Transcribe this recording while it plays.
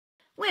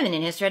women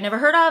in history I'd never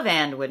heard of,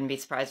 and wouldn't be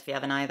surprised if you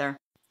haven't either.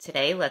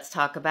 Today, let's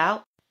talk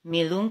about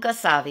Milunka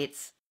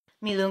Savic.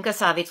 Milunka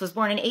Savic was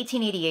born in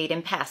 1888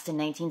 and passed in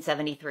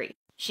 1973.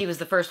 She was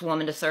the first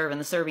woman to serve in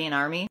the Serbian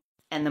army,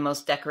 and the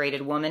most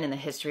decorated woman in the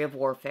history of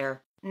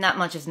warfare. Not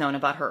much is known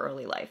about her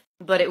early life,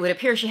 but it would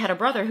appear she had a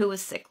brother who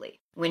was sickly.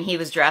 When he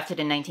was drafted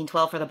in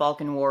 1912 for the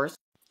Balkan Wars,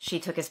 she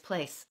took his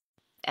place,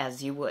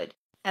 as you would.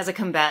 As a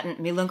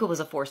combatant, Milunka was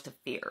a force to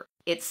fear.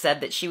 It's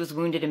said that she was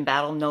wounded in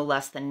battle no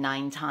less than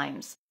 9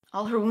 times.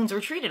 All her wounds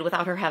were treated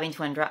without her having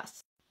to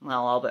undress.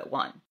 Well, all but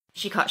one.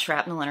 She caught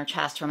shrapnel in her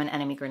chest from an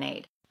enemy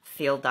grenade.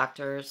 Field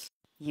doctors,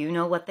 you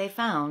know what they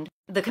found.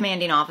 The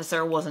commanding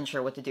officer wasn't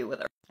sure what to do with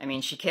her. I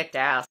mean, she kicked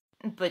ass,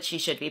 but she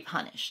should be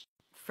punished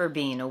for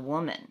being a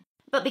woman.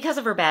 But because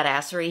of her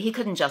badassery, he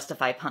couldn't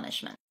justify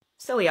punishment.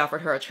 So he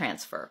offered her a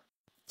transfer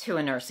to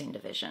a nursing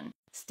division.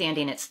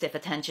 Standing at stiff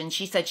attention,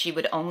 she said she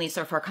would only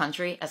serve her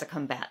country as a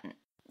combatant.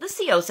 The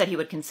CO said he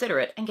would consider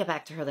it and get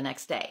back to her the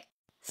next day.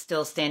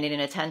 Still standing in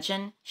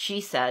attention, she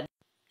said,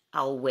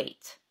 "I'll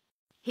wait."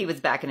 He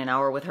was back in an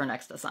hour with her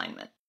next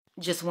assignment.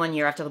 Just 1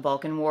 year after the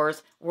Balkan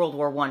Wars, World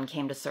War I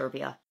came to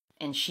Serbia,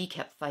 and she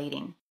kept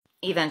fighting.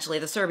 Eventually,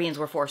 the Serbians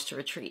were forced to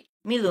retreat.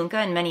 Milunka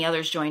and many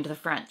others joined the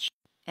French,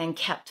 and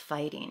kept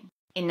fighting.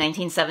 In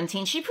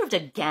 1917, she proved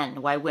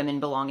again why women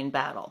belong in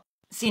battle.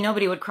 See,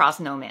 nobody would cross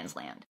no man's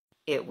land.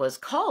 It was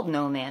called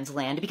no man's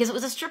land because it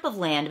was a strip of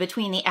land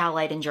between the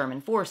Allied and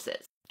German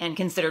forces, and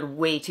considered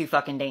way too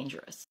fucking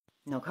dangerous.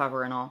 No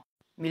cover and all.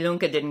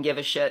 Milunka didn't give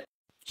a shit.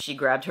 She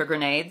grabbed her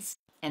grenades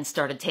and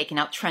started taking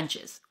out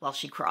trenches while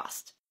she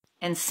crossed.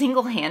 And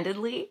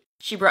single-handedly,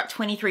 she brought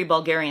 23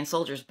 Bulgarian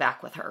soldiers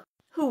back with her,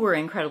 who were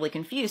incredibly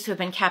confused to have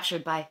been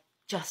captured by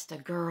just a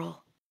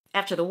girl.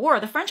 After the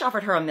war, the French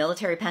offered her a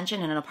military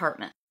pension and an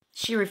apartment.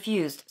 She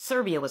refused.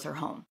 Serbia was her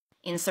home.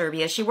 In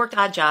Serbia, she worked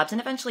odd jobs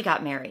and eventually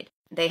got married.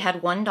 They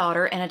had 1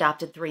 daughter and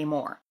adopted 3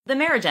 more. The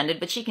marriage ended,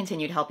 but she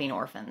continued helping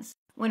orphans.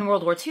 When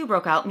World War II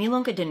broke out,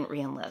 Milunka didn't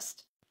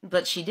re-enlist.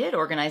 But she did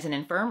organize an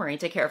infirmary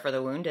to care for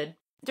the wounded.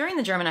 During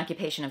the German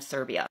occupation of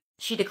Serbia,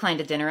 she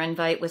declined a dinner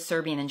invite with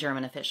Serbian and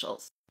German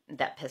officials.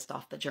 That pissed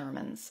off the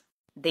Germans.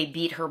 They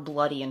beat her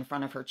bloody in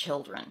front of her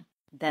children.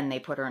 Then they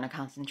put her in a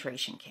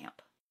concentration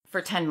camp.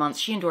 For 10 months,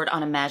 she endured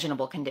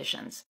unimaginable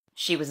conditions.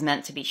 She was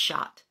meant to be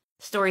shot.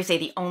 Stories say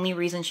the only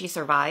reason she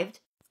survived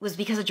was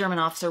because a German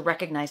officer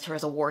recognized her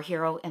as a war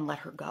hero and let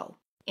her go.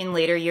 In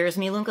later years,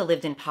 Milunka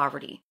lived in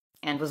poverty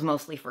and was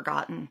mostly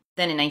forgotten.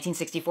 Then in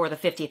 1964, the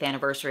 50th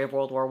anniversary of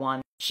World War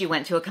I, she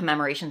went to a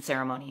commemoration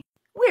ceremony,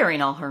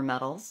 wearing all her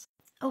medals.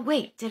 Oh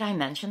wait, did I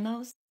mention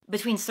those?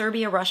 Between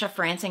Serbia, Russia,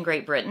 France, and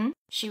Great Britain,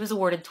 she was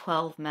awarded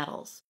 12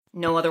 medals.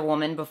 No other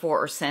woman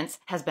before or since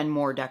has been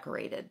more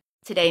decorated.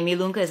 Today,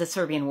 Milunka is a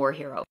Serbian war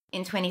hero.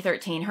 In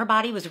 2013, her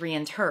body was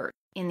reinterred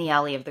in the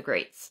Alley of the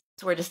Greats.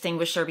 It's where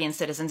distinguished Serbian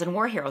citizens and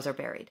war heroes are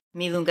buried.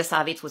 Milunka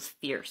Savic was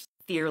fierce,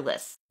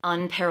 fearless,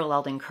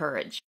 unparalleled in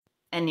courage,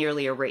 and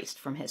nearly erased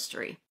from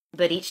history.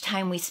 But each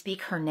time we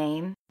speak her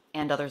name,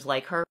 and others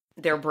like her,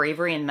 their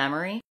bravery and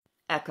memory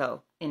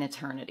echo in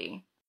eternity.